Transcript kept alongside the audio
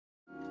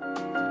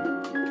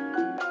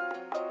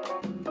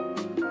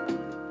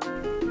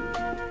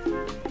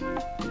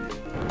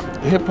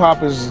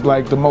Hip-hop is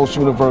like the most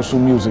universal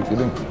music. It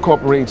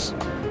incorporates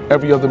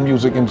every other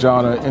music and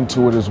genre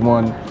into it as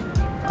one.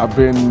 I've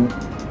been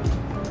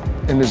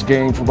in this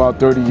game for about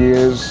 30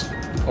 years,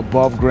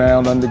 above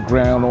ground,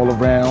 underground, all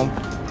around.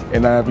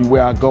 And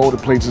everywhere I go, the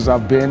places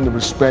I've been, the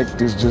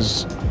respect is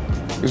just,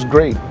 it's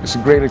great. It's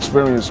a great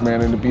experience,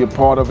 man. And to be a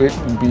part of it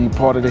and be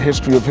part of the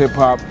history of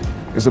hip-hop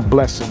is a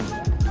blessing.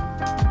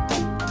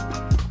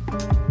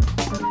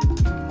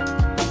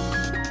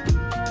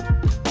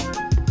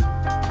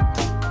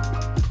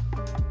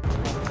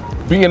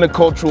 Being a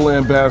cultural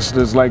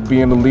ambassador is like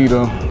being a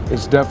leader.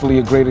 It's definitely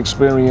a great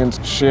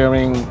experience,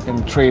 sharing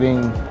and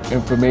trading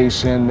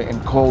information and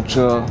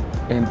culture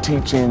and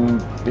teaching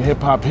the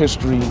hip-hop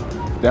history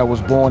that was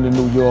born in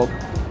New York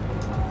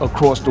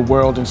across the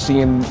world and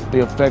seeing the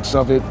effects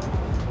of it.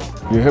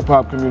 The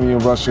hip-hop community in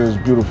Russia is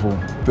beautiful.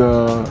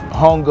 The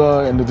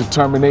hunger and the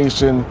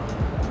determination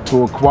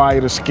to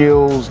acquire the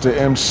skills, to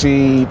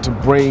MC, to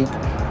break,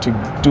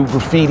 to do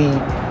graffiti,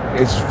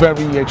 it's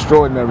very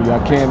extraordinary.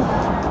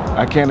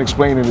 I can't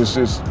explain it.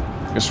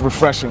 It's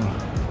refreshing.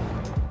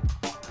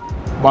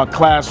 My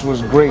class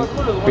was great.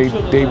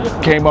 They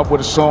came up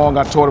with a song.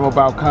 I taught them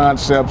about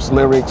concepts,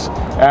 lyrics,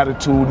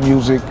 attitude,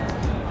 music,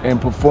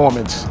 and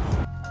performance.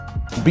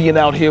 Being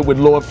out here with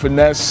Lord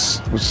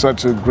Finesse was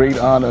such a great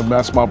honor.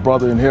 That's my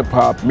brother in hip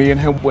hop. Me and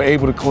him were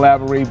able to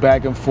collaborate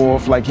back and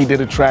forth. Like he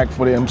did a track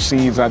for the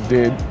MCs I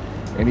did,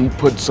 and he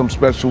put some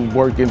special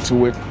work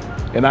into it.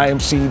 And I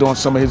MC'd on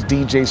some of his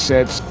DJ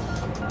sets.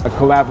 I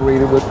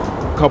collaborated with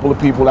a couple of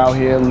people out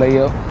here,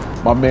 Leia,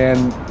 my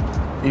man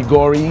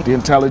Igori, the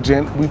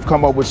Intelligent. We've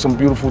come up with some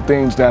beautiful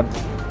things that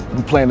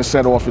we plan to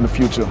set off in the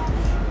future.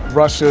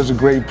 Russia is a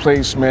great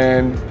place,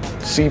 man.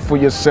 See for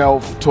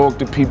yourself, talk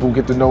to people,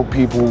 get to know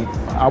people.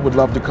 I would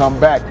love to come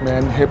back,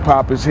 man. Hip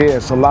hop is here,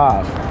 it's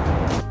alive.